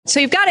So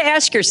you've got to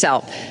ask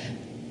yourself,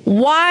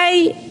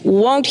 why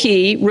won't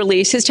he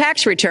release his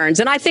tax returns?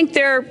 And I think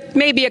there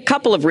may be a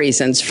couple of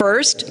reasons.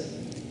 First,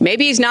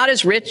 maybe he's not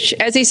as rich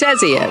as he says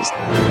he is.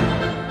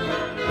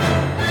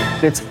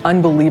 It's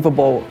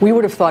unbelievable. We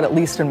would have thought, at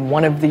least in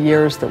one of the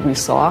years that we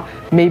saw,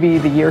 maybe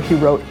the year he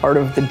wrote Art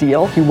of the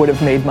Deal, he would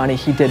have made money.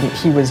 He didn't.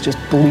 He was just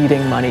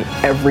bleeding money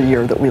every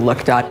year that we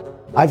looked at.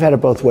 I've had it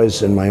both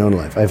ways in my own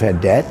life. I've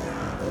had debt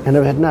and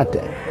I've had not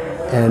debt.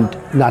 And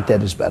not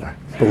debt is better,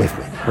 believe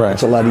me. Right.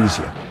 It's a lot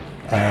easier.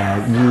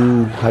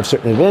 You have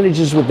certain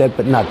advantages with debt,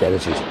 but not debt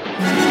is easier.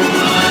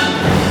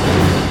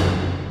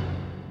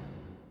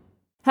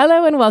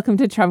 Hello and welcome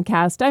to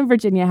Trumpcast. I'm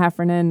Virginia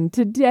Heffernan.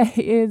 Today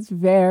is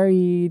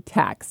very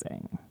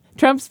taxing.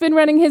 Trump's been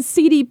running his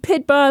seedy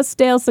pit boss,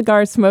 stale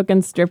cigar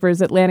smoking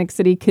strippers Atlantic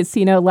City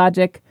casino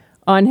logic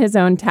on his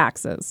own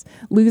taxes,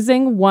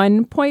 losing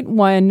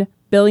 $1.1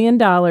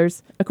 billion,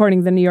 according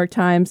to the New York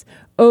Times,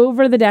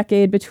 over the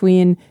decade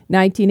between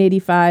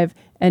 1985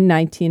 and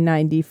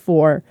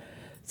 1994.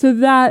 So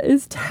that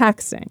is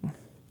taxing.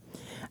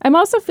 I'm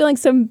also feeling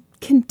some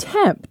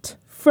contempt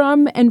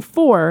from and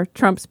for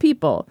Trump's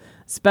people,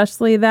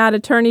 especially that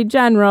Attorney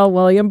General,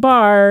 William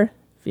Barr,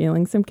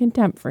 feeling some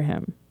contempt for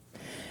him.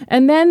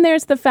 And then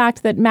there's the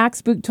fact that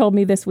Max Boot told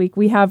me this week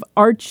we have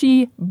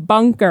Archie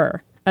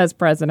Bunker as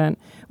president,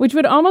 which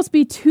would almost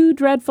be too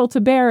dreadful to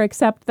bear,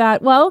 except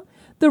that, well,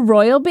 the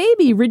royal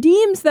baby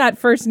redeems that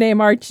first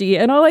name Archie.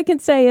 And all I can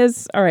say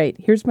is, all right,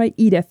 here's my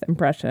Edith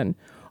impression.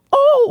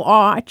 Oh,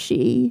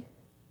 Archie.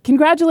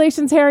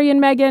 Congratulations, Harry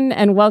and Meghan,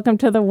 and welcome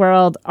to the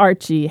world,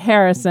 Archie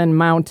Harrison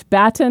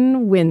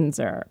Mountbatten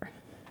Windsor.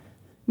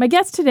 My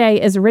guest today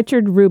is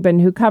Richard Rubin,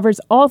 who covers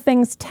all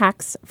things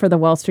tax for the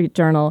Wall Street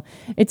Journal.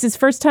 It's his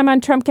first time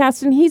on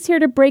Trumpcast, and he's here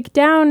to break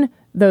down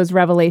those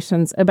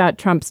revelations about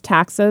Trump's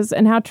taxes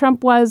and how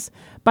Trump was,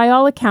 by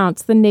all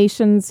accounts, the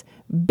nation's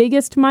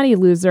biggest money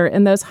loser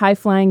in those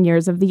high-flying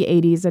years of the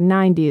 80s and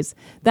 90s.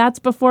 That's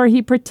before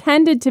he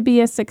pretended to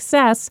be a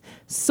success,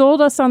 sold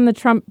us on the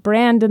Trump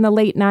brand in the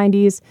late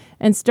 90s,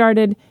 and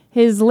started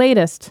his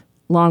latest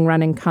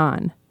long-running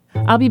con.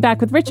 I'll be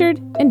back with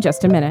Richard in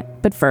just a minute,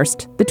 but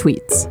first, the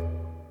tweets.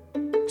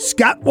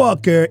 Scott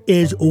Walker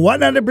is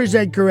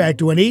 100%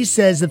 correct when he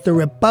says that the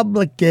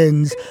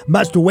Republicans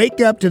must wake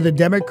up to the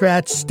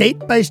Democrats'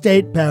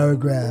 state-by-state power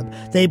grab.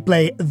 They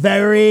play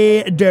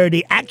very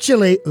dirty,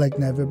 actually like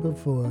never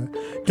before.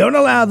 Don't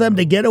allow them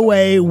to get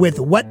away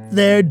with what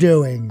they're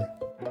doing.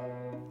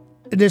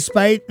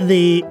 Despite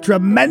the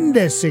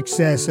tremendous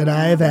success that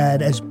I have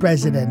had as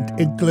president,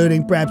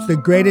 including perhaps the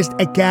greatest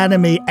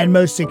economy and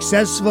most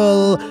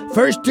successful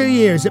first 2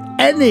 years of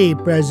any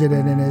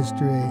president in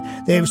history,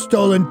 they've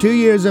stolen 2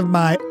 years of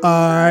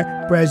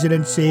our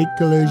presidency,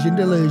 collusion,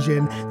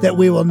 delusion, that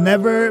we will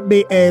never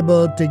be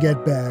able to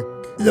get back.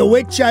 The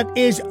witch hunt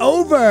is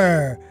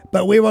over,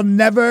 but we will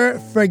never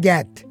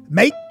forget.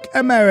 Make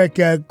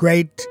America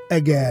great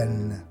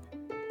again.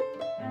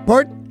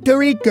 Puerto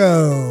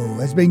Rico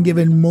has been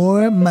given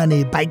more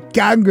money by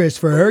Congress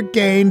for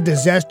hurricane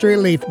disaster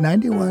relief,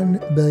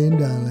 $91 billion,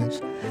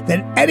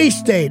 than any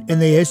state in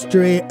the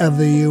history of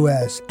the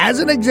U.S. As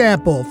an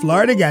example,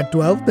 Florida got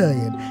 $12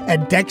 billion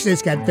and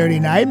Texas got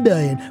 $39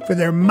 billion for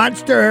their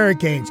monster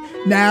hurricanes.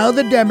 Now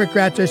the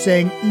Democrats are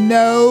saying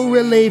no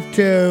relief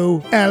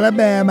to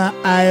Alabama,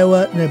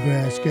 Iowa,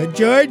 Nebraska,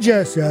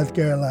 Georgia, South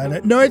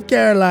Carolina, North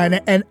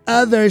Carolina, and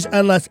others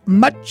unless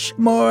much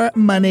more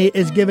money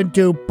is given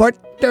to Puerto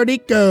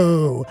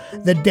Rico.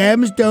 The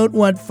Dems don't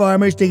want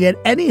farmers to get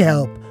any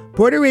help.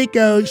 Puerto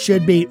Rico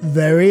should be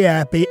very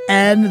happy,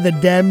 and the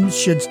Dems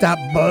should stop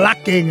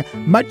blocking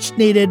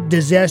much-needed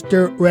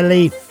disaster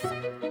relief.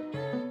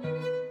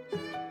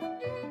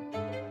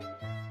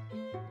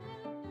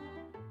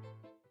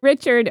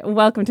 Richard,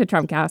 welcome to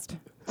Trumpcast.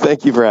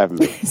 Thank you for having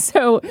me.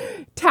 So,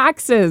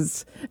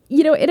 taxes.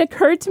 You know, it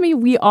occurred to me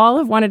we all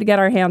have wanted to get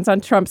our hands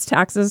on Trump's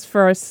taxes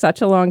for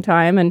such a long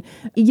time. And,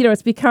 you know,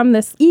 it's become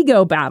this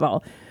ego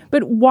battle.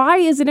 But why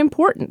is it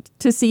important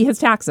to see his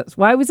taxes?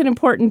 Why was it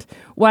important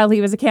while he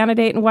was a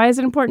candidate? And why is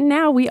it important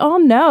now? We all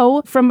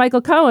know from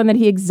Michael Cohen that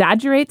he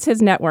exaggerates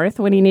his net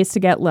worth when he needs to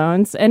get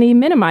loans and he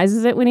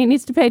minimizes it when he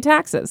needs to pay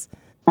taxes.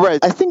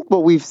 Right. I think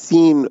what we've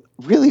seen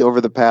really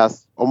over the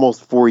past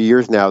almost 4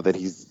 years now that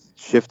he's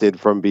shifted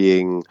from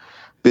being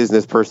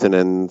business person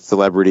and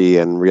celebrity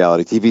and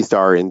reality TV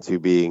star into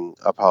being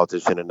a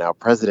politician and now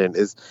president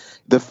is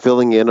the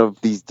filling in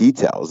of these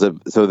details.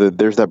 So that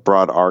there's that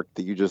broad arc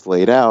that you just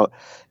laid out.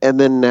 And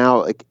then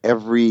now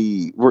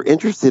we're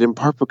interested in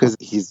part because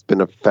he's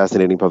been a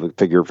fascinating public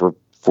figure for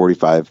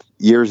 45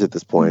 years at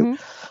this point.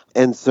 Mm-hmm.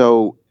 And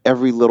so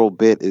every little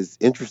bit is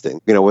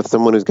interesting, you know, with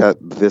someone who's got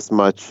this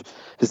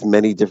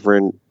many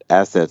different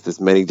assets, this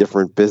many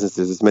different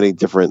businesses, this many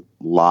different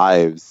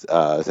lives,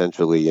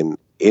 essentially, and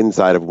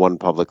inside of one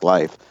public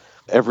life.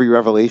 Every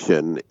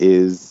revelation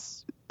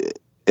is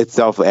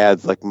itself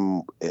adds like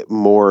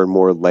more and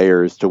more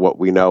layers to what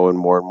we know and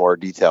more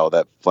detail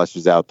that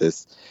fleshes out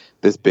this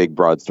big,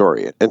 broad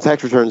story. And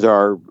tax returns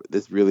are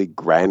this really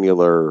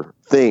granular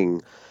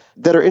thing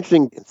that are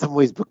interesting in some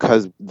ways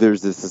because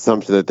there's this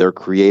assumption that they're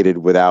created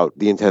without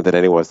the intent that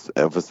anyone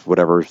of us would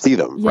ever see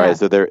them, right?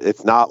 So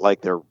it's not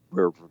like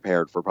we're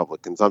prepared for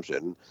public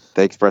consumption.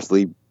 They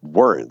expressly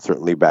weren't,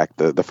 certainly back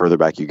the further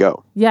back you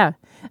go. Yeah.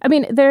 I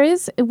mean, there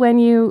is, when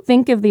you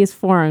think of these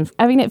forums,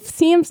 I mean, it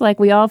seems like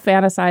we all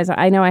fantasize.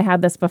 I know I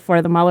had this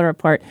before the Mueller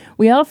report.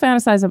 We all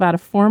fantasize about a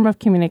form of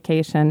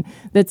communication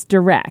that's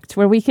direct,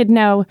 where we could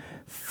know,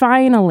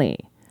 finally,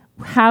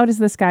 how does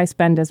this guy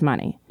spend his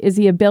money? Is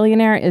he a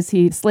billionaire? Is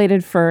he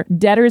slated for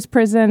debtor's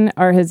prison?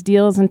 Are his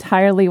deals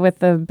entirely with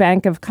the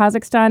Bank of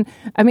Kazakhstan?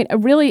 I mean,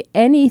 really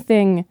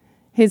anything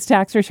his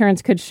tax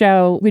returns could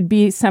show would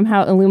be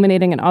somehow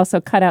illuminating and also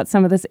cut out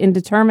some of this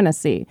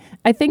indeterminacy.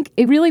 I think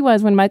it really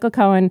was, when Michael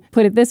Cohen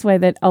put it this way,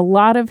 that a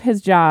lot of his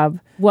job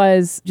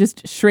was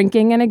just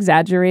shrinking and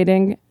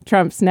exaggerating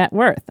Trump's net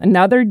worth.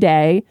 Another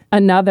day,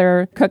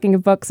 another cooking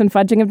of books and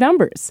fudging of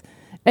numbers.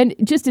 And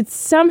just, it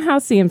somehow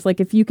seems like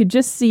if you could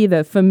just see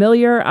the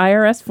familiar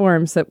IRS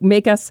forms that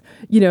make us,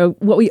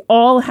 what we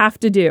all have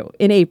to do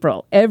in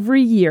April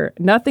every year,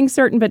 nothing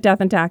certain but death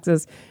and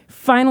taxes,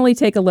 finally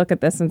take a look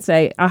at this and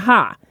say,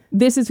 aha,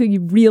 this is who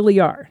you really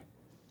are.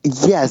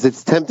 Yes,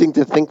 it's tempting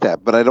to think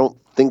that, but I don't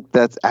think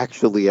that's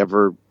actually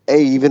ever,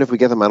 even if we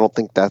get them, I don't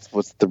think that's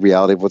what's the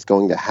reality of what's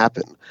going to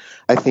happen.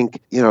 I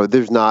think,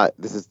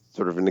 this is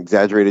sort of an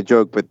exaggerated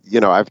joke, but,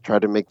 I've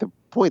tried to make the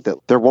point that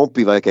there won't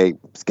be like a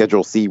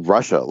Schedule C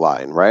Russia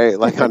line, right?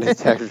 Like on his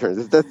tax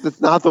returns. That's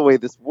not the way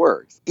this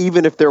works.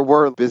 Even if there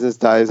were business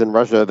ties in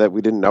Russia that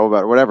we didn't know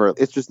about or whatever,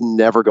 it's just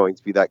never going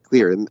to be that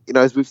clear. And,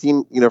 as we've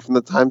seen, from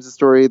the Times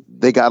story,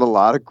 they got a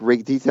lot of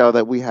great detail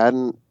that we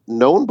hadn't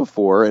known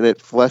before, and it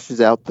fleshes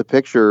out the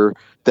picture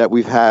that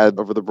we've had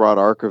over the broad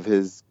arc of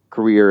his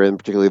career, and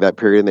particularly that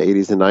period in the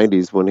 80s and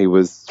 90s when he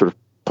was sort of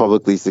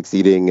publicly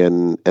succeeding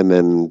and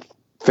then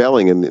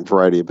failing in a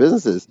variety of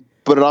businesses.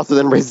 But it also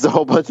then raises a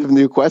whole bunch of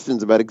new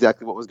questions about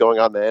exactly what was going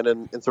on then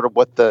and sort of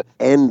what the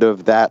end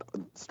of that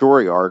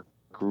story arc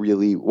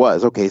really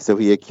was. Okay, so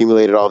he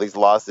accumulated all these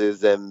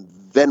losses and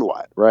then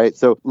what, right?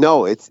 So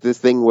no, it's this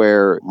thing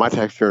where my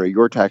tax return or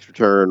your tax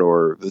return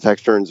or the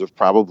tax returns of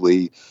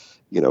probably,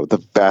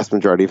 the vast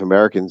majority of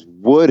Americans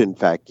would in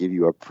fact give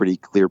you a pretty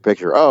clear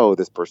picture. Oh,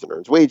 this person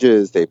earns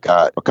wages. They've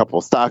got a couple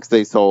of stocks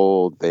they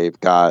sold. They've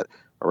got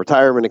a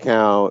retirement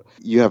account.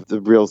 You have the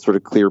real sort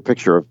of clear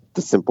picture of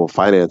the simple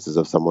finances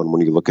of someone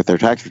when you look at their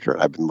tax return.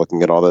 I've been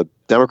looking at all the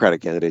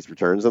Democratic candidates'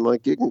 returns, and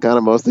you can kind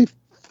of mostly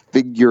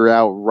figure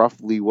out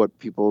roughly what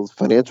people's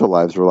financial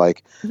lives were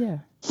like. Yeah.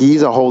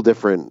 He's a whole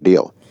different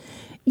deal.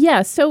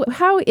 Yeah. So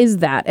how is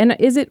that? And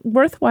is it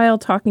worthwhile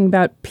talking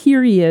about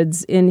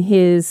periods in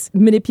his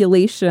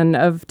manipulation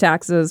of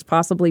taxes,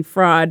 possibly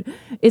fraud?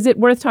 Is it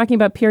worth talking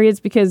about periods?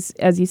 Because,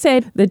 as you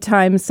said, the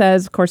Times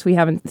says, of course, we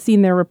haven't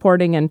seen their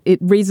reporting, and it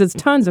raises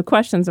tons of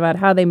questions about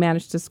how they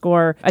managed to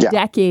score a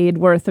decade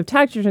worth of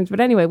tax returns.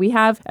 But anyway, we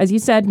have, as you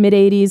said,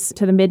 mid-'80s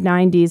to the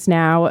mid-'90s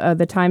now.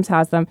 The Times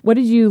has them. What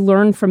did you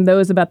learn from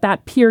those about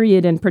that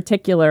period in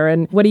particular?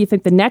 And what do you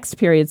think the next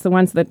periods, the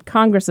ones that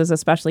Congress is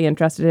especially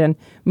interested in,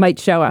 might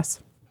show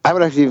us? I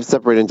would actually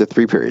separate into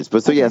three periods.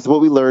 But so what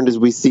we learned is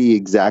we see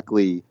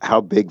exactly how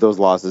big those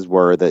losses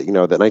were, that,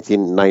 that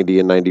 1990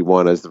 and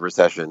 91 as that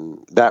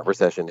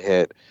recession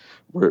hit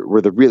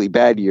were the really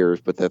bad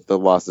years, but that the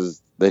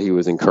losses that he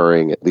was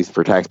incurring, at least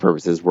for tax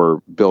purposes, were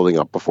building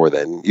up before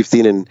then. You've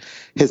seen in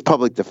his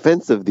public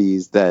defense of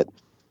these that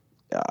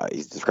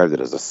he's described it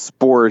as a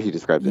sport. He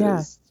described it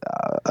as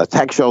a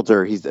tax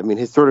shelter. His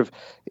sort of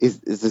is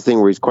this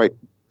thing where he's quite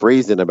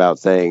brazen about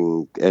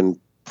saying and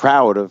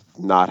proud of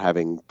not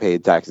having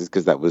paid taxes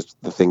because that was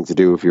the thing to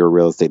do if you're a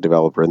real estate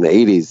developer in the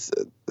 80s,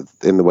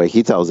 in the way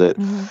he tells it.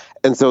 Mm-hmm.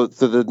 And so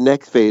the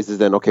next phase is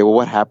then, okay, well,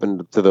 what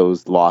happened to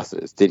those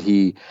losses? Did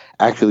he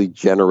actually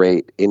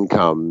generate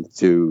income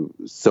to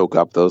soak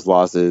up those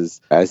losses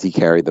as he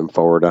carried them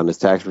forward on his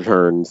tax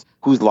returns?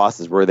 Whose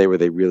losses were they? Were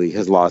they really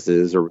his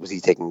losses, or was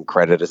he taking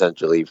credit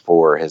essentially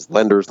for his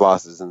lenders'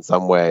 losses in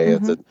some way?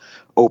 Mm-hmm. It's an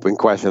open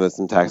question that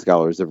some tax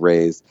scholars have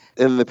raised.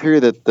 And the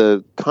period that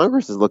the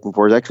Congress is looking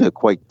for is actually a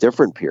quite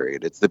different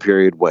period. It's the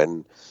period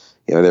when,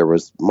 there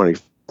was money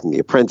from The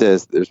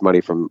Apprentice. There's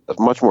money from a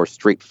much more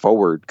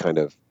straightforward kind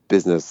of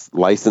business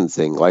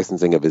licensing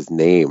of his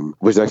name,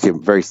 which is actually a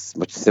very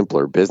much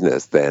simpler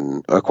business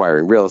than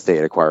acquiring real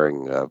estate,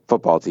 acquiring a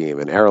football team,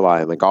 an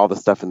airline. Like all the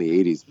stuff in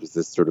the 80s was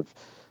this sort of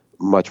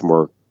much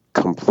more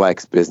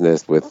complex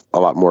business with a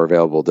lot more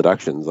available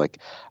deductions. Like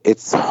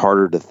it's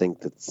harder to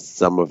think that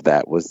some of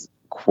that was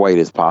quite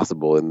as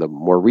possible in the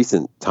more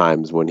recent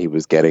times when he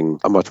was getting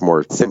a much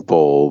more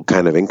simple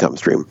kind of income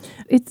stream.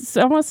 It's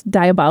almost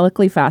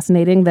diabolically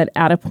fascinating that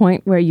at a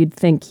point where you'd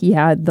think he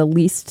had the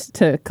least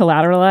to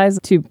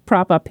collateralize to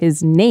prop up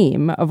his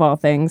name, of all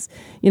things,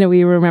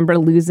 we remember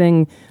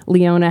losing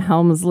Leona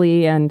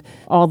Helmsley and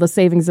all the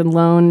savings and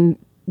loan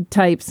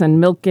types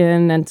and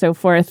Milken and so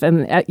forth.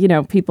 And,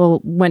 people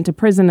went to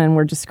prison and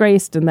were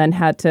disgraced and then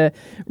had to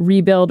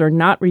rebuild or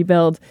not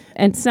rebuild.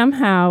 And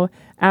somehow,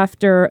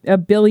 after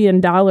 $1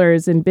 billion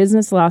in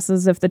business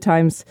losses, if the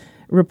Times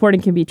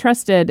reporting can be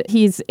trusted,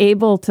 he's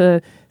able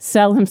to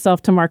sell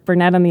himself to Mark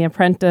Burnett on The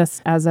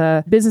Apprentice as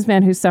a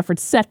businessman who suffered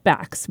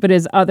setbacks, but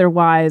is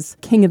otherwise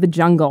king of the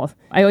jungle.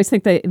 I always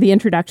think that the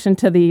introduction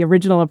to the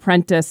original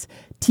Apprentice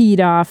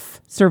teed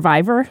off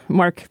Survivor,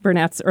 Mark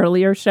Burnett's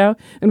earlier show,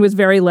 and was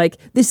very like,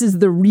 this is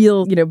the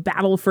real,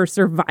 battle for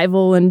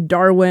survival and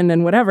Darwin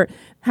and whatever.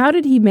 How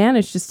did he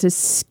manage just to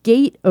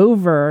skate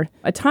over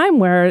a time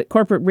where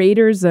corporate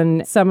raiders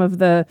and some of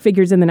the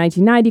figures in the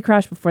 1990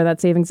 crash, before that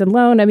savings and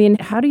loan, I mean,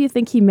 how do you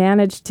think he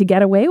managed to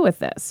get away with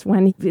this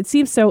when it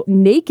seems so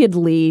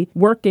nakedly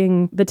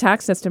working the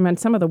tax system and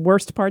some of the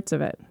worst parts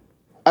of it?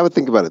 I would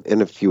think about it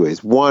in a few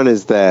ways. One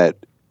is that,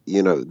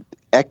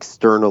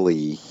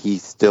 externally, he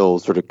still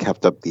sort of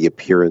kept up the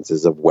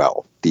appearances of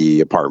wealth,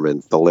 the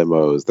apartments, the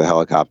limos, the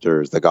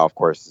helicopters, the golf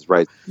courses,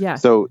 right? Yeah.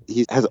 So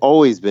he has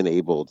always been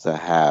able to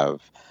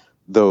have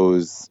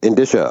those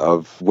indicia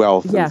of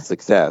wealth and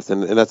success.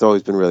 And that's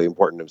always been really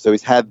important to him. So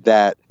he's had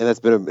that, and that's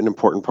been an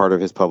important part of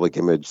his public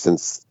image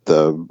since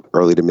the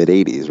early to mid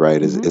 80s,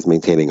 right, is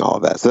maintaining all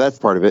of that. So that's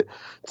part of it.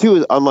 Two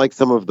is, unlike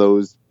some of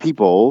those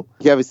people,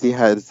 he obviously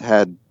has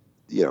had,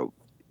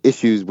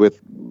 issues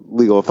with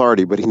legal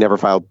authority, but he never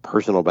filed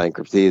personal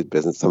bankruptcy.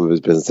 Some of his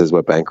businesses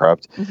went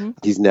bankrupt.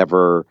 He's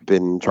never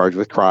been charged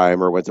with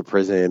crime or went to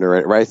prison,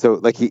 or right.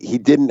 So he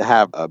didn't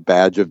have a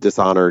badge of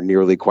dishonor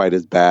nearly quite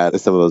as bad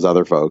as some of those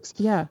other folks.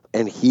 Yeah.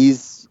 And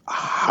he's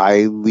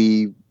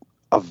highly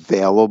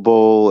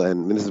available,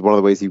 and this is one of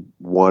the ways he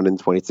won in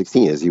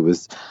 2016 is he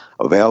was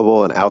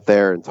available and out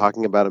there and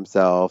talking about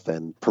himself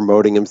and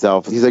promoting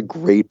himself. He's a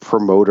great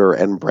promoter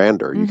and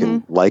brander. You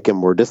can like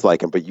him or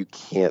dislike him, but you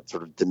can't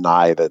sort of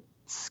deny the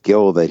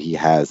skill that he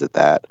has at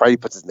that. Right? He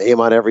puts his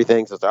name on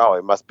everything, so it's,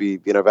 he must be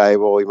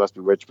valuable, he must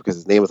be rich because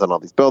his name is on all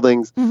these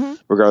buildings,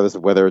 regardless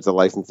of whether it's a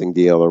licensing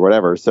deal or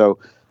whatever. So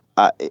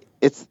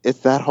it's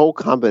that whole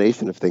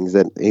combination of things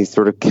that he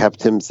sort of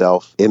kept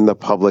himself in the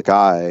public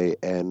eye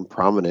and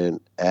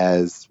prominent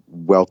as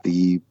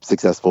wealthy,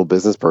 successful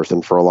business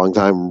person for a long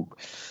time.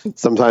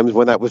 Sometimes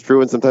when that was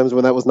true and sometimes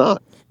when that was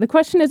not. The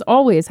question is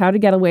always how to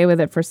get away with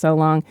it for so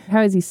long.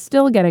 How is he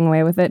still getting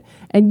away with it?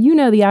 And the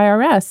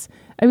IRS,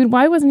 I mean,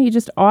 why wasn't he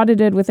just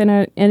audited within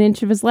an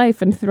inch of his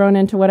life and thrown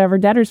into whatever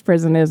debtor's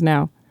prison is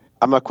now?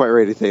 I'm not quite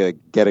ready to say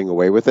getting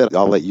away with it.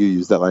 I'll let you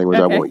use that language.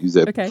 Okay. I won't use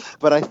it. Okay.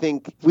 But I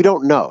think we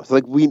don't know. So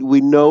we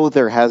know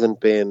there hasn't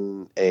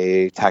been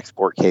a tax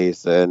court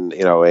case and,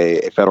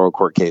 a federal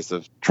court case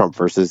of Trump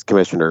versus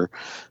commissioner,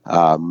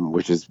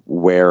 which is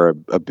where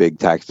a big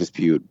tax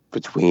dispute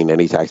between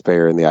any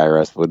taxpayer and the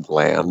IRS would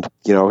land.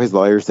 His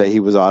lawyers say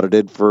he was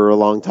audited for a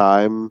long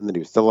time and that he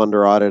was still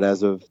under audit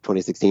as of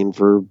 2016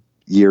 for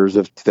years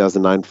of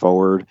 2009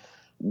 forward.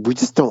 We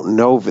just don't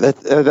know.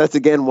 That's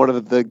again one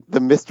of the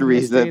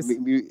mysteries that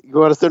you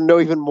want to know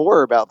even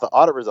more about the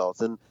audit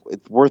results. And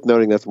it's worth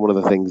noting that's one of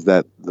the things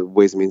that the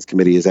Ways and Means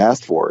Committee has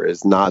asked for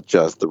is not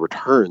just the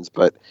returns,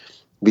 but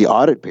the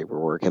audit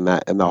paperwork and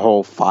the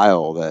whole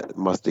file that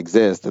must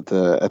exist at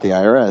the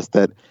IRS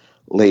that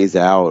lays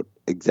out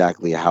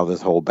exactly how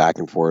this whole back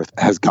and forth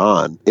has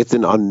gone. It's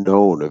an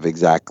unknown of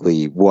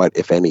exactly what,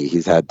 if any,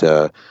 he's had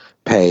to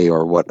pay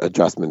or what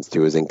adjustments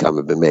to his income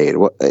have been made.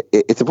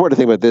 It's important to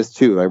think about this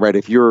too, right?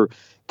 If you're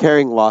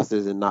carrying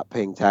losses and not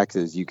paying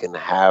taxes, you can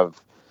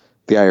have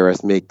the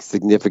IRS make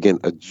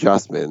significant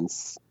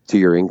adjustments to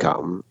your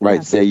income, right?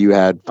 Yeah. Say you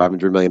had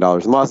 $500 million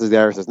in losses. The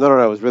IRS says, no,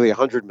 it was really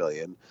 $100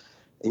 million.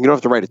 And you don't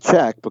have to write a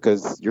check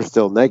because you're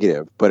still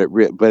negative, but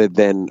it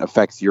then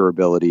affects your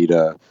ability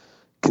to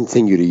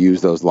continue to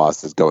use those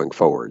losses going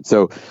forward.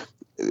 So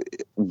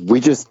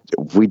we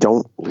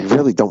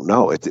really don't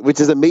know. Which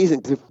is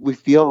amazing. We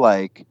feel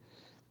like,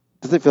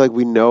 doesn't feel like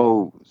we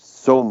know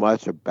so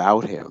much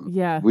about him.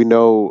 Yeah. We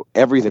know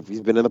everything.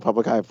 He's been in the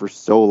public eye for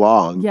so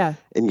long. Yeah.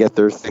 And yet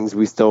there's things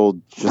we still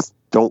just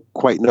don't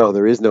quite know.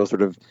 There is no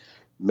sort of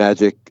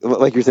magic,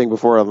 like you're saying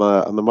before on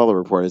the Mueller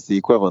report, it's the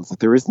equivalence. Like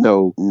there is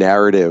no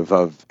narrative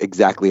of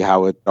exactly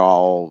how it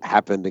all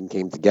happened and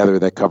came together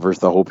that covers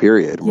the whole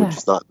period. Yeah. We're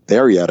just not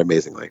there yet,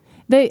 amazingly.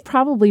 They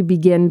probably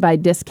begin by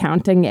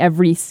discounting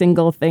every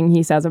single thing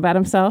he says about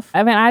himself.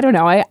 I mean, I don't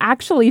know. I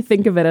actually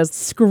think of it as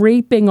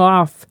scraping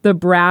off the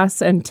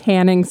brass and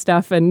tanning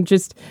stuff and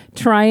just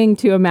trying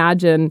to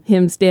imagine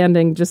him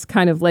standing just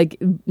kind of like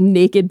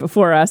naked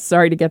before us.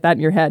 Sorry to get that in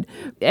your head.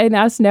 And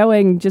us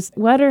knowing just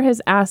what are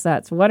his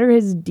assets? What are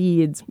his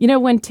deeds?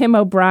 When Tim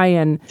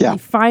O'Brien, he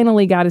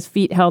finally got his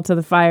feet held to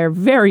the fire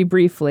very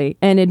briefly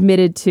and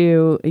admitted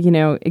to,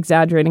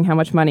 exaggerating how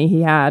much money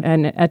he had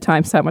and at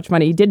times how much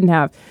money he didn't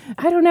have.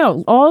 I don't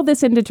know. All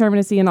this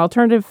indeterminacy and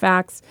alternative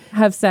facts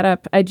have set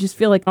up, I just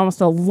feel like almost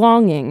a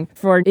longing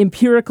for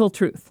empirical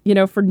truth,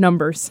 for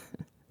numbers.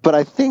 But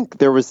I think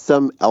there was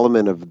some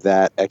element of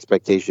that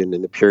expectation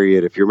in the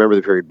period. If you remember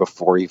the period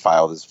before he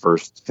filed his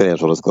first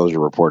financial disclosure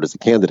report as a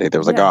candidate,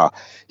 there was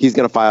he's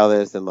going to file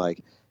this and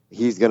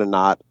he's going to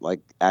not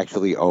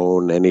actually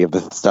own any of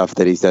the stuff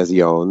that he says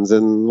he owns.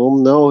 And well,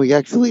 no, he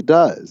actually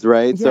does.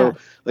 Right. Yeah. So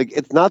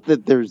it's not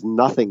that there's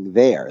nothing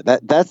there.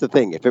 That's the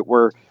thing. If it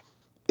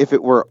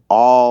were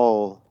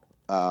all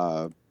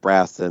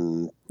brass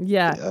and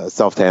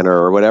self-tanner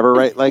or whatever,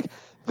 right?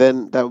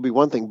 then that would be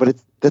one thing. But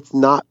that's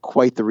not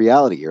quite the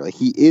reality here. Like,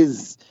 he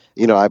is,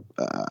 I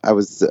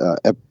was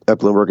at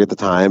Bloomberg at the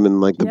time,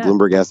 and like the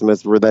Bloomberg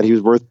estimates were that he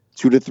was worth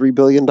 $2 to $3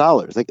 billion.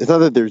 Like, it's not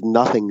that there's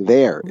nothing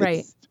there,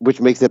 right? Which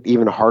makes it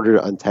even harder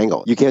to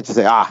untangle. You can't just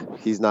say,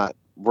 he's not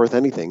worth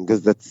anything,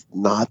 because that's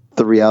not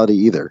the reality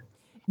either.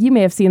 You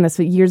may have seen this,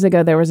 but years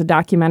ago, there was a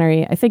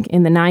documentary, I think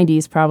in the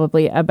 90s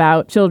probably,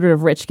 about children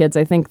of rich kids.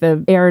 I think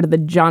the heir to the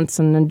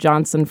Johnson &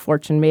 Johnson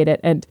fortune made it.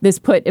 And this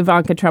put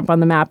Ivanka Trump on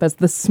the map as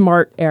the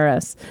smart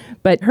heiress.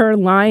 But her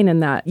line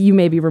in that, you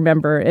maybe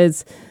remember,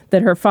 is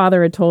that her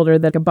father had told her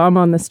that a bum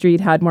on the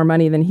street had more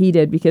money than he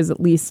did, because at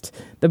least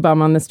the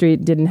bum on the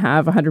street didn't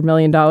have $100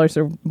 million or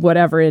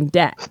whatever in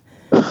debt.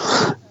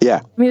 Yeah.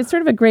 I mean, it's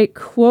sort of a great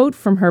quote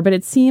from her, but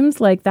it seems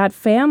like that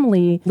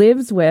family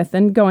lives with,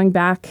 and going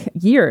back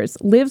years,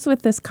 lives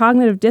with this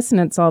cognitive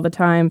dissonance all the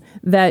time,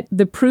 that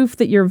the proof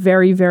that you're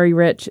very, very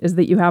rich is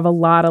that you have a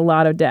lot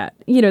of debt.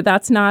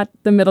 That's not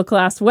the middle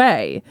class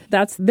way.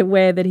 That's the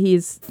way that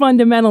he's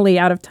fundamentally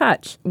out of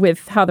touch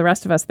with how the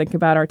rest of us think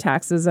about our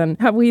taxes and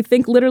how we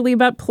think literally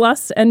about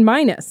plus and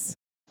minus.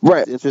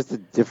 Right. It's just a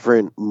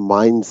different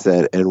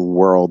mindset and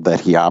world that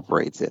he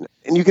operates in.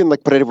 And you can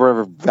put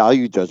whatever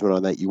value judgment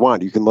on that you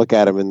want. You can look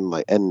at him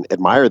and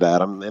admire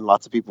that. And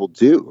lots of people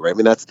do, right? I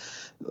mean, that's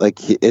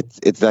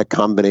it's that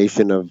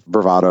combination of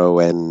bravado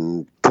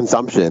and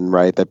consumption,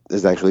 right, that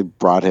has actually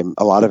brought him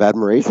a lot of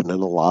admiration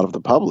and a lot of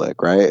the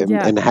public, right?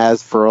 And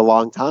has for a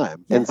long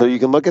time. And so you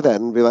can look at that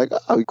and be like,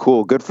 oh,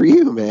 cool, good for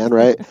you, man,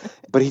 right?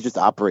 But he just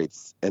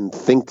operates and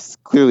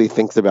clearly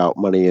thinks about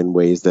money in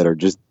ways that are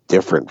just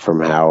different from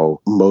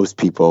how most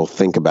people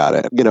think about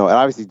it. And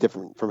obviously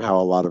different from how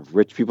a lot of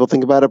rich people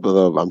think about it,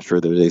 although I'm sure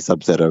there's a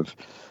subset of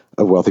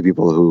wealthy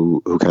people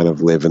who kind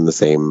of live in the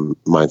same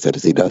mindset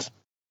as he does.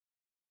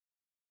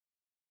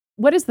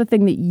 What is the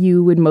thing that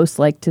you would most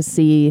like to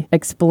see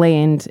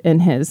explained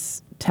in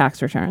his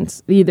tax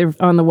returns, either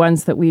on the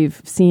ones that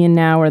we've seen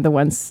now or the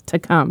ones to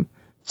come?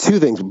 Two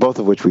things, both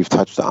of which we've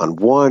touched on.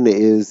 One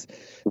is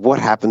what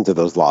happened to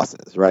those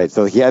losses, right?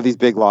 So he had these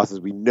big losses.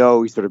 We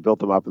know he sort of built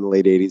them up in the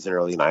late 80s and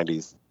early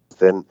 90s.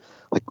 Then,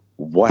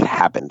 what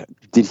happened?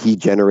 Did he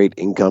generate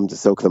income to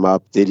soak them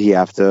up? Did he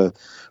have to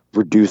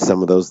reduce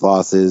some of those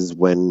losses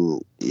when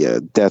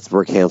debts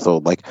were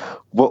canceled?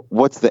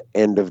 What's the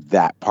end of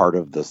that part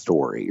of the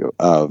story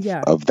of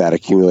that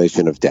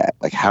accumulation of debt?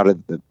 How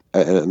did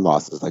and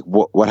losses?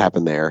 What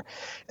happened there?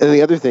 And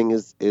the other thing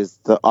is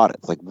the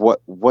audits.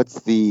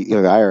 What's the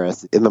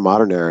IRS in the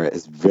modern era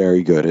is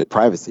very good at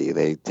privacy.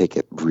 They take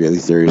it really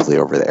seriously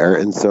over there,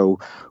 and so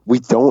we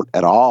don't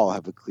at all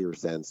have a clear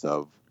sense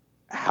of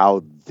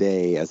how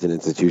they, as an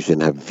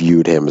institution, have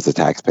viewed him as a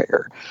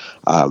taxpayer.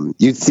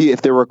 You'd see,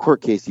 if there were a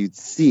court case, you'd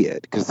see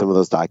it because some of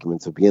those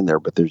documents would be in there,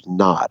 but there's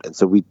not. And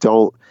so we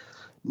don't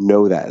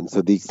know that. And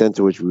so the extent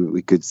to which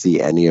we could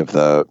see any of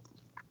the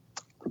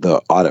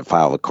audit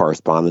file, the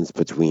correspondence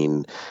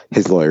between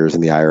his lawyers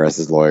and the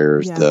IRS's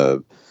lawyers,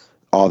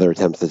 all their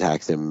attempts to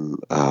tax him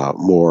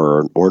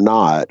more or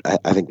not,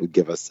 I think would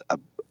give us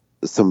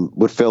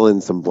would fill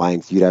in some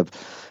blanks. You'd have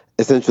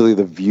essentially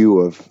the view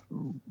of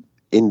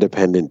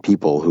independent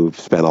people who've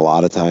spent a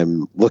lot of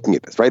time looking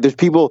at this, right? There's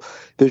people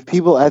at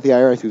the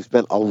IRS who've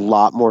spent a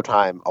lot more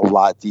time, a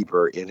lot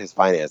deeper in his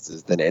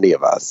finances than any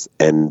of us,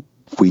 and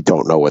we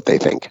don't know what they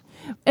think.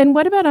 And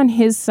what about on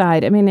his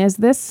side? I mean, is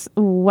this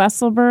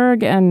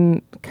Weisselberg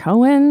and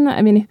Cohen?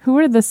 I mean, who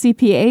are the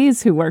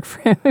CPAs who work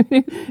for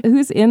him?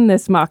 Who's in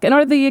this muck? And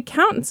are the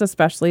accountants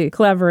especially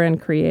clever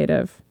and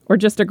creative, or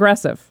just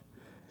aggressive?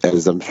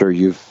 As I'm sure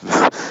you've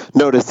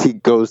noticed, he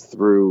goes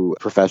through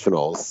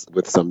professionals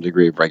with some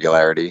degree of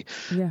regularity.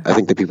 Yeah. I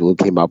think the people who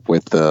came up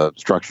with the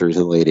structures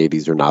in the late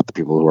 80s are not the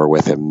people who are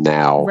with him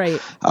now.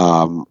 Right.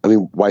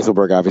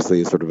 Weisselberg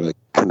obviously is sort of a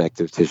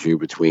connective tissue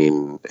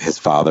between his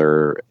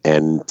father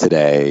and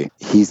today.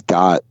 He's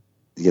got,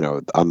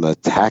 on the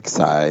tax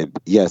side,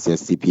 yes, he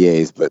has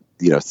CPAs, but,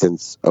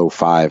 since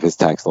 2005, his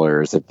tax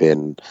lawyers have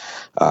been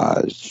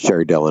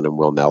Sherry Dillon and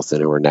Will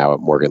Nelson, who are now at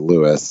Morgan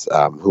Lewis,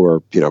 who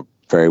are,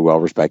 very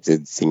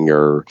well-respected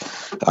senior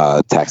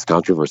tax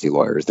controversy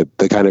lawyers,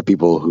 the kind of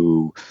people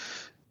who,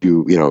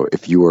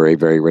 if you were a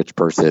very rich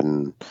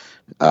person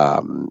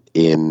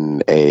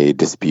in a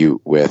dispute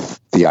with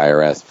the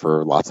IRS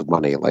for lots of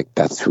money,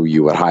 that's who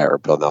you would hire.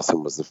 Bill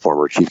Nelson was the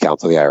former chief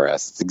counsel of the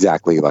IRS. It's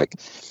exactly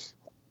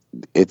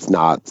it's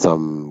not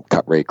some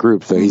cut-rate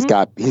group. So he's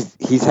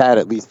had,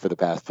 at least for the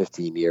past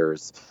 15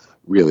 years,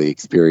 really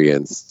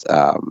experienced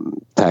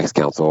tax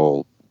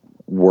counsel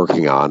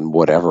working on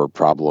whatever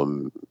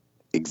problem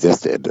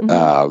existed.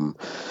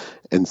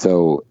 And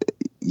so,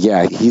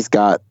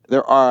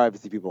 there are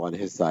obviously people on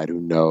his side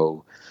who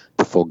know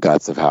the full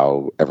guts of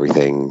how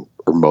everything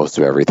or most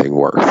of everything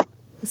works.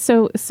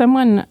 So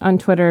someone on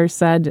Twitter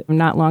said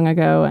not long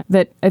ago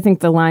that, I think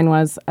the line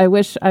was, I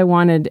wish I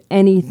wanted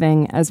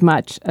anything as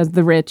much as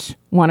the rich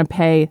want to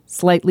pay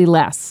slightly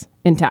less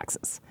in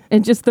taxes.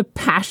 and just the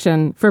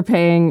passion for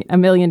paying $1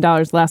 million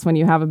less when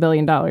you have $1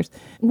 billion.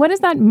 What is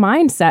that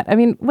mindset? I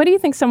mean, what do you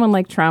think someone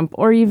like Trump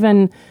or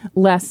even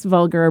less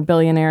vulgar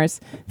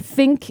billionaires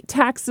think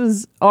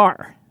taxes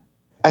are?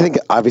 I think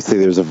obviously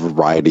there's a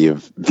variety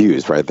of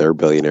views, right? There are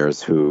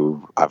billionaires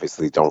who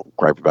obviously don't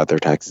gripe about their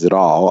taxes at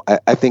all.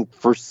 I think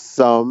for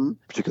some,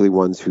 particularly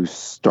ones who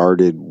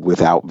started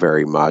without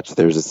very much,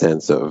 there's a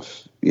sense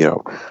of,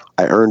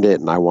 I earned it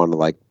and I want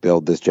to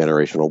build this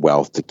generational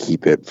wealth to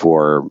keep it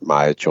for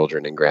my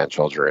children and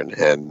grandchildren,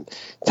 and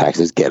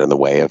taxes get in the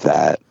way of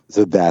that.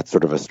 So that's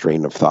sort of a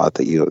strain of thought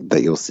that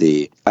you'll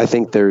see. I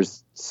think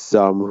there's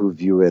some who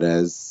view it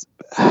as,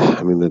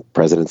 the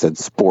president said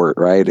sport,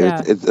 right?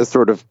 Yeah. It's a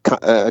sort of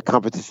a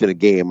competition, a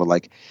game of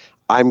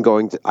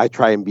I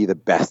try and be the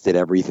best at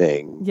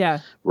everything. Yeah.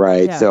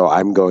 Right. Yeah. So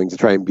I'm going to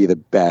try and be the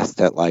best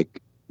at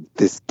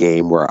this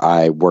game where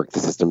I work the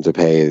system to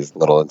pay as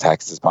little in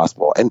taxes as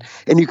possible. And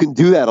you can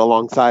do that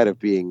alongside of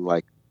being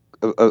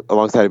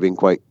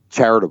quite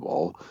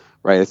charitable,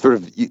 right? It's sort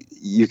of,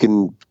 you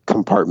can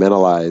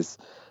compartmentalize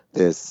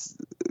this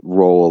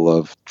role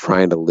of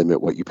trying to limit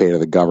what you pay to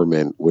the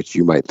government, which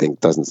you might think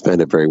doesn't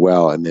spend it very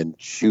well, and then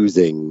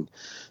choosing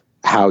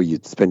how you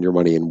spend your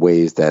money in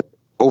ways that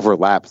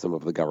overlap some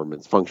of the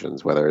government's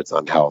functions, whether it's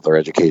on health or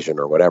education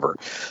or whatever.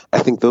 I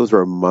think those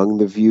are among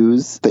the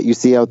views that you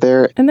see out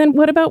there. And then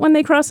what about when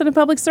they cross into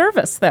public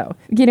service, though?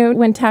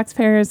 When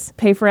taxpayers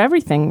pay for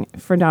everything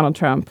for Donald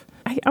Trump,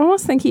 I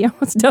almost think he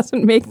almost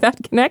doesn't make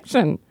that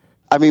connection.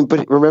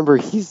 But remember,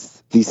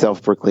 he's the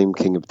self-proclaimed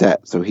king of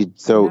debt.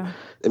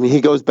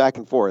 He goes back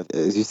and forth,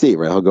 as you see,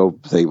 right? He'll go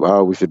say,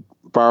 we should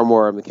borrow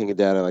more. I'm the king of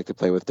debt. I like to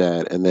play with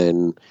debt. And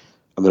then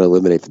I'm going to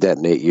eliminate the debt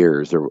in 8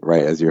 years, or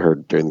right, as you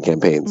heard during the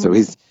campaign.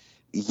 Mm-hmm.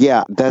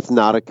 So that's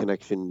not a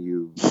connection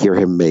you hear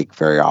him make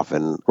very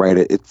often, right?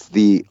 It's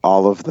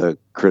all of the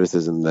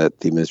criticism that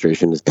the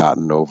administration has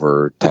gotten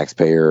over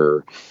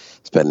taxpayer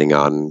spending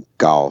on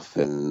golf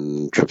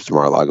and trips to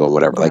Mar-a-Lago and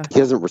whatever. Yeah. He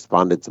hasn't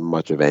responded to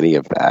much of any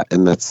of that.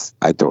 And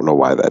I don't know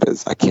why that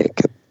is. I can't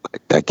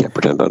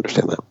pretend to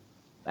understand that.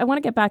 I want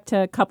to get back to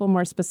a couple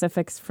more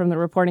specifics from the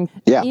reporting.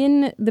 Yeah.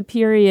 In the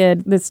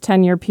period, this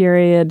 10-year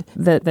period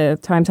that the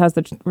Times has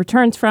the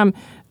returns from,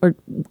 or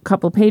a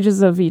couple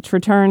pages of each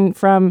return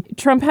from,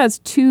 Trump has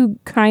two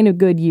kind of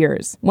good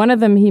years. One of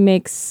them, he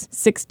makes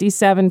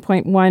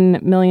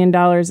 $67.1 million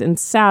in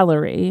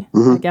salary.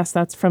 Mm-hmm. I guess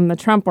that's from the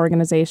Trump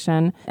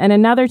Organization. And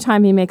another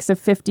time, he makes a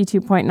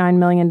 $52.9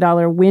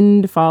 million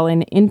windfall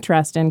in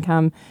interest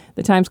income.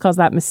 The Times calls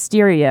that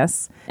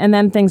mysterious. And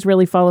then things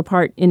really fall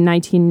apart in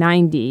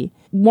 1990.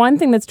 One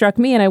thing that struck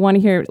me, and I want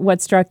to hear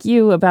what struck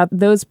you about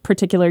those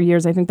particular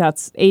years, I think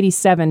that's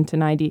 87 to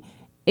 90,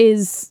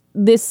 is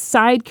this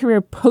side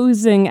career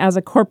posing as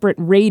a corporate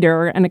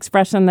raider, an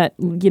expression that,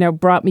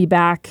 brought me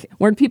back.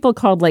 Weren't people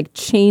called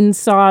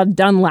chainsaw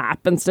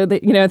Dunlap? And so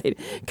that, they'd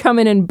come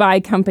in and buy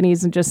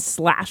companies and just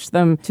slash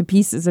them to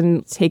pieces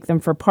and take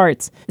them for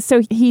parts.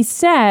 So he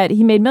said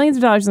he made millions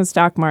of dollars in the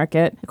stock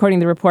market,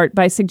 according to the report,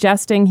 by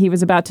suggesting he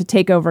was about to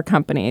take over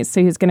companies. So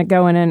he was going to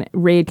go in and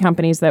raid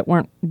companies that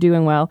weren't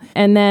doing well.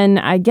 And then,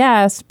 I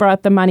guess,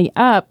 brought the money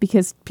up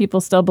because people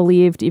still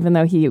believed, even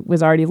though he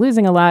was already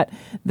losing a lot,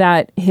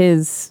 that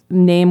his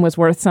name was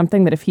worth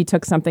something, that if he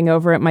took something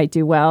over, it might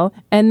do well.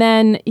 And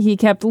then he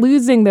kept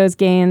losing those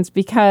gains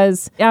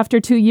because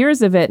after 2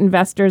 years of it,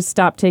 investors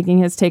stopped taking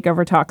his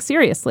takeover talk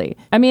seriously.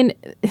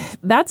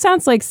 That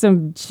sounds like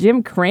some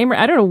Jim Cramer.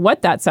 I don't know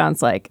what that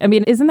sounds like.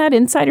 Isn't that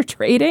insider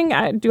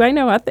trading? Do I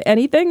know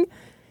anything?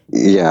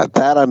 Yeah,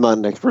 that I'm not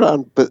an expert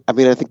on, but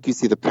I think you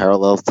see the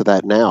parallels to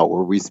that now,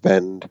 where we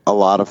spend a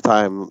lot of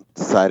time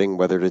deciding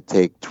whether to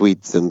take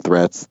tweets and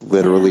threats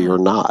literally or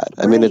not.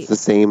 Right. It's the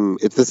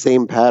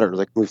same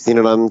pattern. We've seen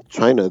it on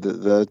China,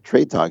 the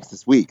trade talks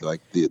this week.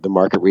 The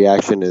market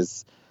reaction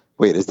is,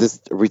 wait,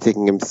 are we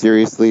taking him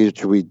seriously?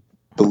 Should we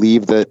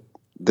believe that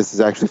this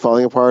is actually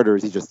falling apart, or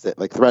is he just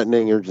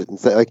threatening, or just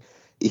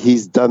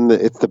he's done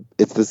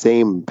it's the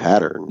same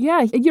pattern.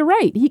 Yeah, you're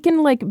right. He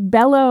can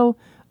bellow.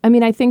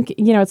 I think,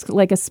 it's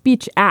like a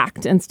speech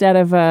act instead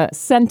of a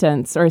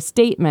sentence or a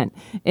statement,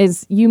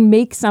 is you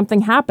make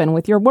something happen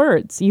with your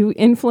words. You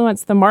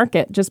influence the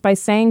market just by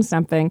saying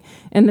something,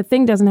 and the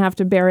thing doesn't have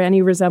to bear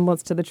any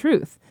resemblance to the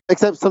truth.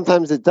 Except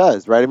sometimes it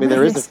does, right?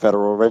 There is a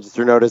Federal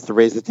Register notice to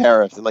raise the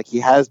tariffs, and he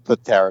has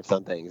put tariffs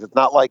on things. It's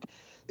not like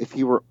if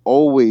he were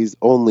always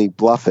only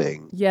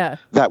bluffing,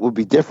 that would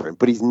be different,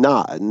 but he's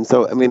not. And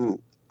so,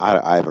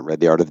 I haven't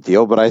read The Art of the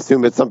Deal, but I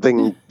assume it's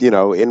something,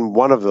 in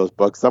one of those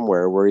books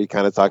somewhere where he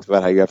kind of talks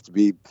about how you have to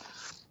be,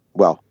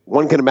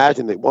 one can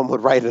imagine that one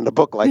would write in a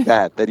book like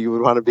that you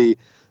would want to be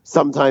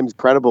sometimes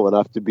credible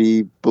enough to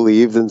be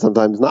believed and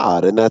sometimes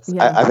not. And that's,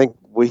 I think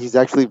what he's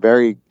actually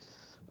very,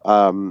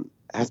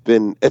 it's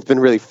been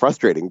really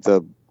frustrating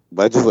to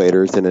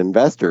legislators and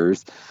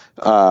investors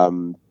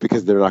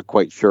because they're not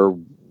quite sure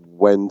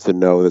when to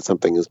know that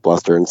something is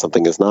bluster and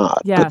something is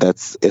not. Yeah.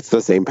 But it's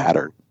the same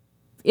pattern.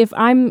 If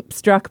I'm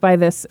struck by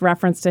this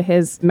reference to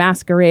his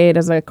masquerade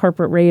as a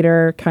corporate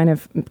raider, kind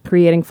of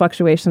creating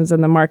fluctuations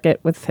in the market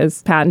with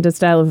his patented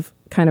style of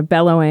kind of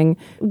bellowing.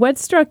 What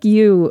struck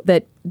you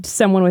that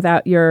someone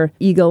without your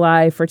eagle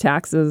eye for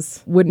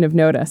taxes wouldn't have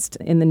noticed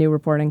in the new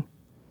reporting?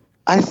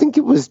 I think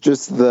it was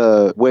just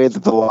the way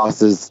that the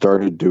losses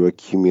started to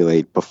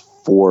accumulate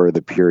before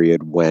the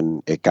period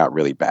when it got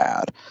really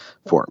bad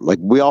for him. Like,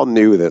 we all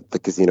knew that the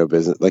casino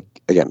business, like,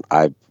 again,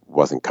 I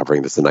wasn't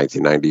covering this in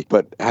 1990,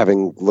 but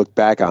having looked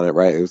back on it,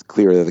 right, it was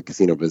clear that the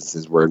casino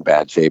businesses were in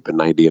bad shape in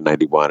 90 and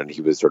 91, and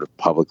he was sort of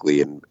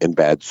publicly in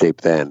bad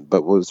shape then.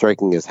 But what was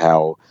striking is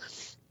how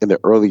in the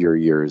earlier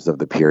years of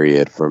the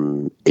period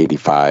from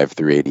 85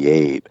 through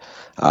 88,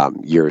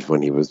 years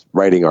when he was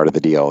writing Art of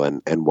the Deal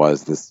and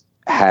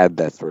had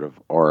that sort of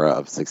aura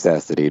of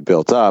success that he had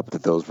built up,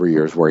 that those were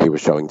years where he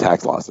was showing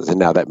tax losses. And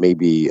now that may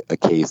be a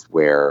case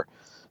where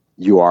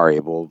you are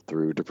able,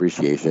 through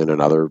depreciation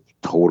and other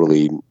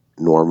totally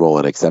normal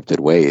and accepted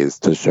ways,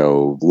 to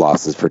show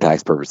losses for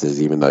tax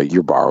purposes, even though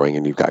you're borrowing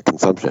and you've got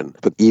consumption.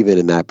 But even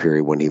in that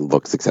period when he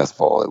looked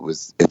successful,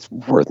 it's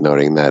worth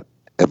noting that,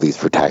 at least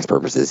for tax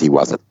purposes, he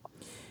wasn't.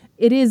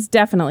 It is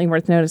definitely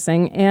worth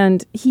noticing.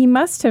 And he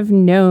must have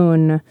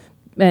known,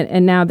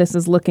 and now this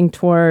is looking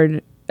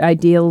toward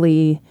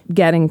ideally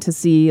getting to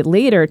see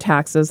later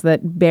taxes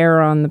that bear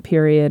on the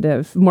period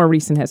of more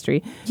recent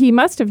history. He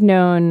must have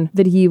known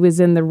that he was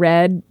in the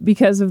red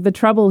because of the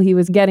trouble he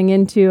was getting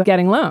into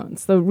getting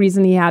loans. The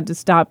reason he had to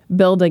stop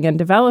building and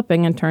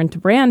developing and turn to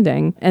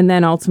branding, and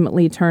then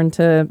ultimately turn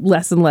to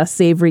less and less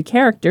savory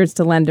characters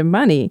to lend him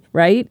money,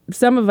 right?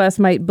 Some of us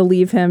might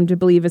believe him, to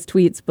believe his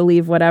tweets,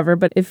 believe whatever,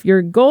 but if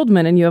you're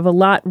Goldman and you have a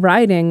lot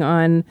riding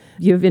on,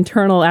 you have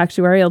internal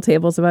actuarial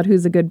tables about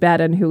who's a good bet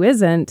and who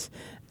isn't,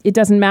 it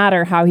doesn't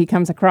matter how he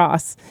comes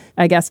across,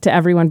 I guess, to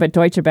everyone but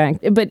Deutsche Bank.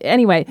 But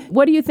anyway,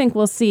 what do you think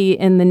we'll see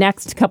in the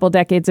next couple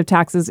decades of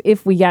taxes,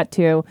 if we get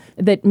to,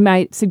 that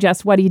might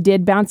suggest what he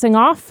did bouncing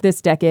off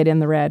this decade in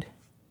the red?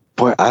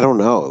 Boy, I don't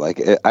know.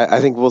 Like, I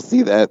think we'll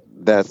see that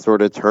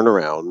sort of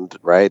turnaround,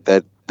 right?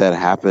 That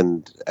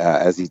happened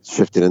as he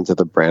shifted into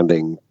the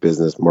branding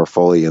business more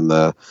fully in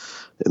the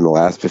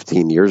last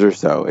 15 years or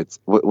so. It's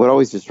what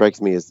always just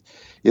strikes me is,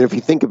 if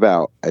you think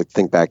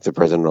back to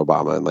President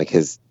Obama, and like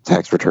his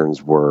tax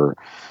returns were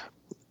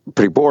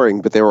pretty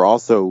boring, but they were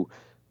also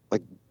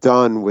like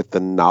done with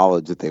the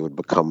knowledge that they would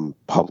become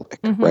public,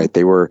 right?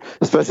 They were,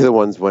 especially the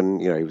ones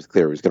when, he was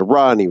clear he was going to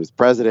run, he was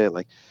president,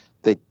 like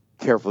they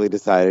carefully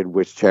decided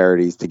which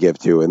charities to give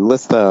to and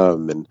list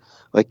them. And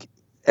like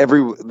it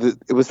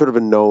was sort of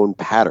a known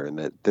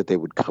pattern that they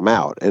would come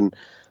out. And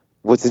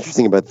what's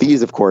interesting about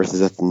these, of course, is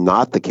that's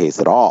not the case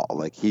at all.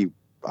 Like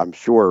I'm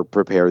sure,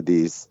 prepared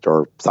these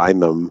or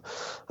signed them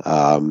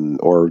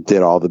or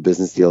did all the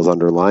business deals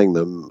underlying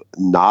them,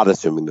 not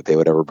assuming that they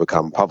would ever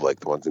become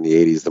public, the ones in the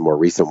 80s, the more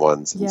recent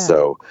ones. Yeah. And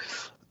so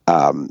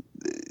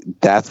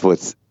that's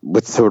what's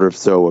sort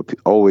of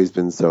always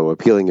been so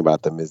appealing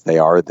about them, is they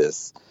are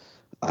this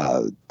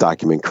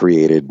document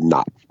created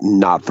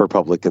not for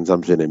public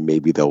consumption, and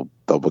maybe they'll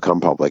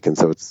become public. And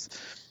so it's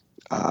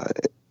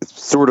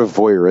sort of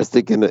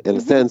voyeuristic in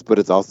a sense, but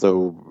it's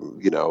also,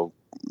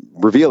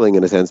 revealing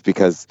in a sense,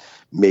 because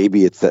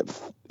maybe it's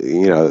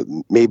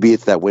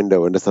that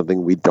window into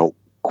something we don't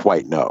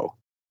quite know.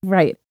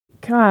 Right.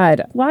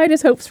 God, why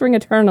does hope spring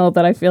eternal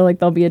that I feel like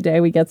there'll be a day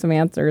we get some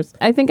answers?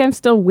 I think I'm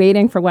still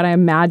waiting for what I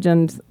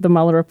imagined the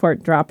Mueller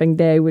report dropping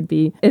day would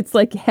be. It's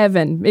like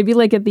heaven, maybe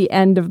like at the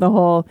end of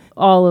all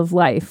of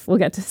life, we'll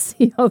get to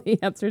see all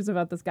the answers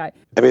about this guy.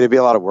 I mean, it'd be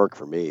a lot of work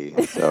for me.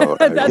 So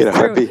That's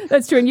true.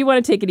 That's true. And you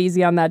want to take it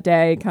easy on that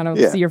day, kind of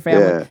see your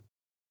family. Yeah.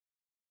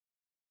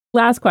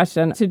 Last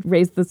question, to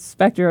raise the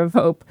specter of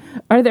hope.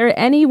 Are there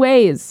any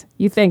ways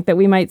you think that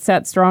we might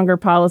set stronger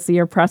policy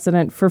or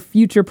precedent for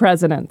future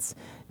presidents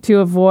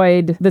to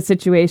avoid the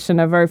situation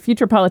of our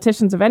future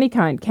politicians of any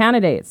kind,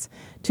 candidates,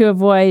 to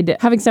avoid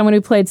having someone who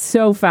played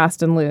so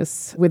fast and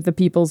loose with the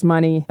people's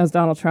money as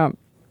Donald Trump?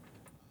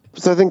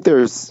 So I think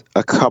there's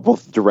a couple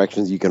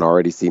directions you can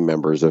already see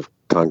members of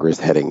Congress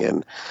heading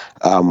in.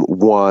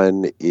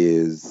 One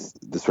is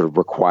the sort of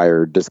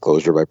required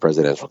disclosure by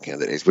presidential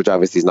candidates, which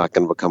obviously is not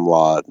going to become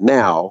law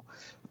now,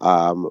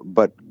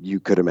 but you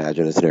could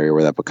imagine a scenario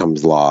where that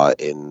becomes law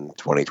in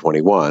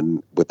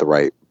 2021 with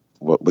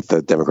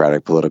the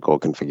Democratic political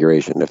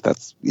configuration, if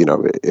that's,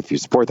 if you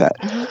support that.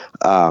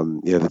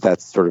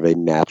 That's sort of a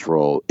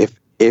natural, if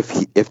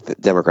the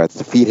Democrats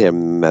defeat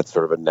him, that's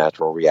sort of a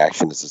natural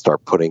reaction, is to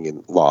start putting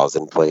in laws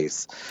in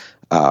place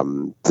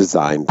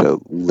designed to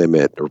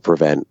limit or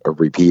prevent a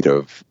repeat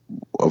of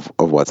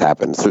what's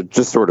happened. So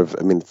just sort of,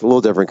 it's a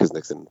little different because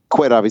Nixon,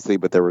 quite obviously,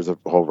 but there was a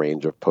whole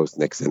range of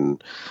post-Nixon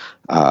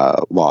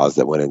laws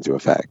that went into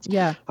effect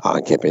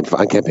on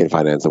campaign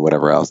finance and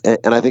whatever else.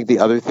 And I think the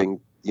other thing,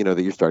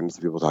 that you're starting to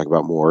see people talk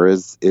about more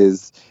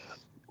is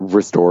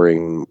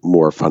restoring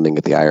more funding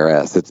at the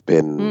IRS. It's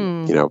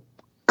been,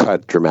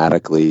 cut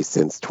dramatically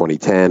since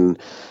 2010,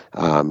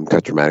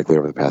 cut dramatically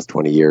over the past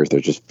 20 years.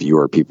 There's just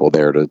fewer people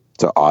there to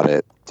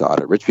audit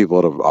rich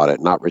people, to audit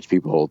not rich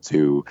people,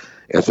 to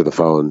answer the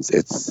phones.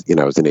 It's,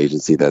 it's an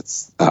agency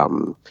that's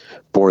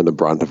borne the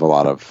brunt of a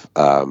lot of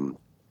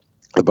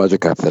the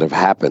budget cuts that have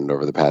happened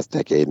over the past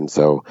decade. And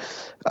so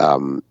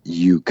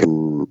you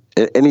can,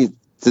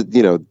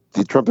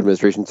 the Trump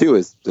administration too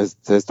has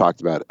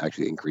talked about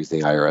actually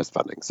increasing IRS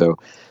funding. So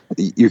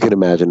you can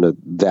imagine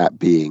that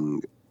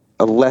being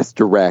a less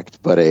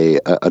direct, but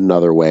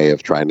another way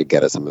of trying to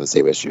get at some of the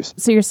same issues.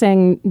 So you're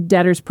saying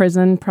debtor's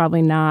prison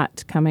probably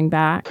not coming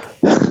back?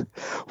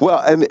 Well,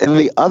 and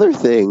the other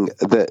thing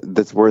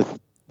that's worth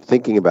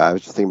thinking about, I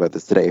was just thinking about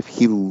this today, if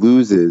he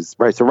loses,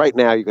 right? So right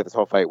now you've got this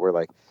whole fight where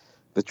like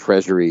the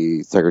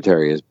Treasury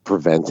Secretary is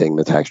preventing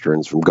the tax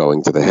returns from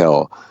going to the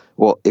Hill.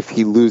 Well, if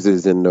he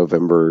loses in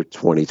November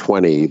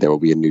 2020, there will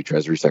be a new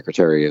Treasury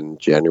Secretary in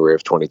January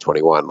of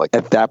 2021. Like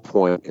at that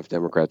point, if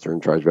Democrats are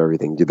in charge of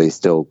everything, do they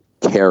still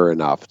care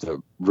enough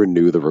to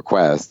renew the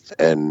request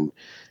and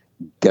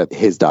get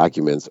his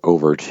documents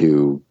over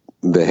to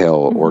the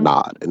Hill or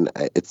not? And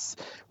it's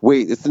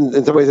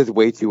in some ways it's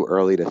way too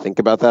early to think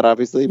about that,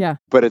 obviously. Yeah.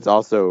 But it's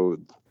also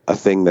a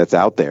thing that's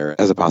out there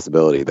as a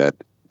possibility that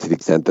to the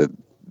extent that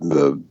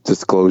the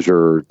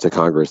disclosure to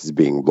Congress is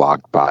being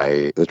blocked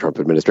by the Trump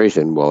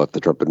administration. Well, if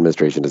the Trump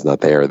administration is not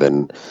there,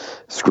 then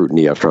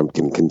scrutiny of Trump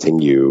can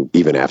continue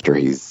even after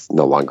he's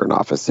no longer in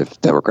office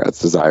if Democrats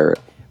desire it.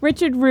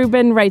 Richard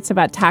Rubin writes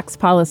about tax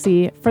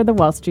policy for the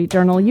Wall Street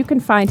Journal. You can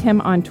find him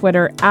on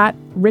Twitter at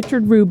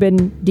Richard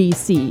Rubin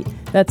DC.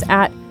 That's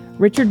at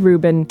Richard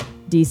Rubin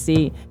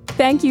DC.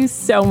 Thank you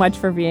so much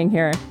for being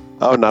here.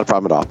 Oh, not a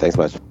problem at all. Thanks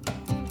much.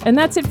 And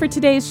that's it for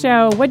today's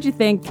show. What'd you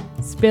think?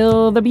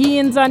 Spill the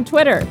beans on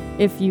Twitter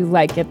if you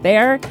like it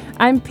there.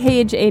 I'm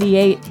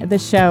Paige88. The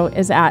show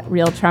is at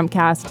Real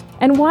Trumpcast.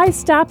 And why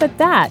stop at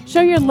that?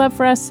 Show your love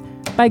for us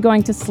by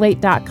going to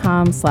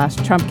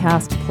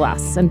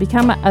slate.com/TrumpcastPlus and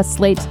become a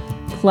Slate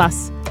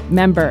Plus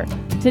member.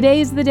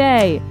 Today's the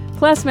day.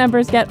 Plus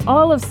members get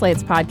all of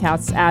Slate's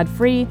podcasts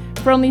ad-free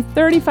for only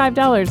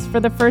 $35 for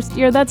the first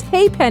year. That's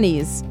hay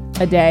pennies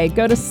a day.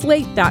 Go to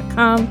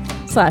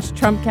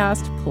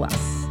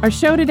slate.com/TrumpcastPlus. Our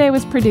show today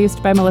was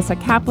produced by Melissa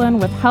Kaplan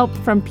with help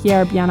from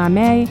Pierre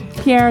Bianame.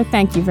 Pierre,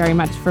 thank you very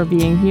much for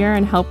being here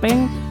and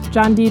helping.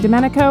 John D.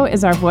 Domenico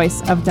is our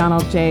voice of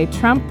Donald J.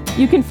 Trump.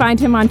 You can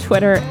find him on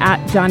Twitter at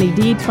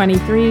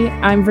JohnnyD23.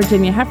 I'm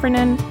Virginia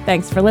Heffernan.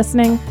 Thanks for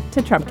listening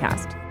to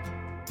Trumpcast.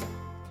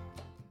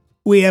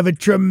 We have a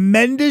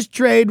tremendous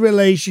trade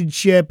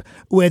relationship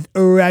with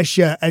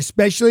Russia,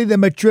 especially the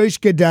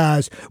Matryoshka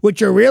dolls,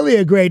 which are really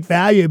a great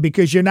value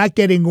because you're not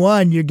getting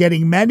one, you're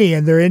getting many,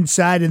 and they're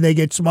inside and they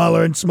get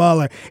smaller and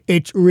smaller.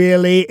 It's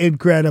really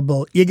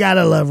incredible. You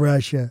gotta love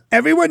Russia.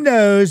 Everyone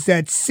knows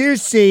that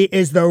Circe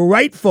is the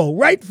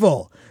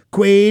rightful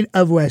Queen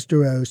of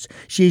Westeros.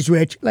 She's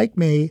rich like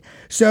me,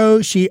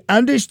 so she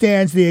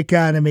understands the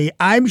economy.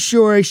 I'm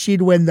sure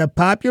she'd win the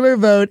popular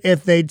vote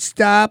if they'd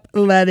stop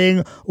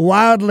letting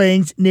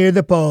wildlings near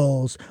the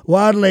polls.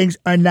 Wildlings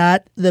are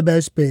not the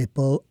best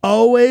people,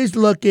 always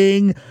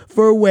looking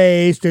for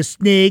ways to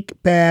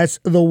sneak past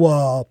the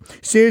wall.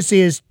 Circe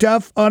is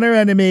tough on her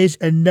enemies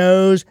and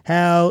knows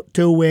how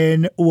to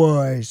win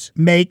wars.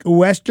 Make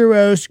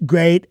Westeros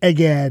great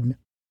again.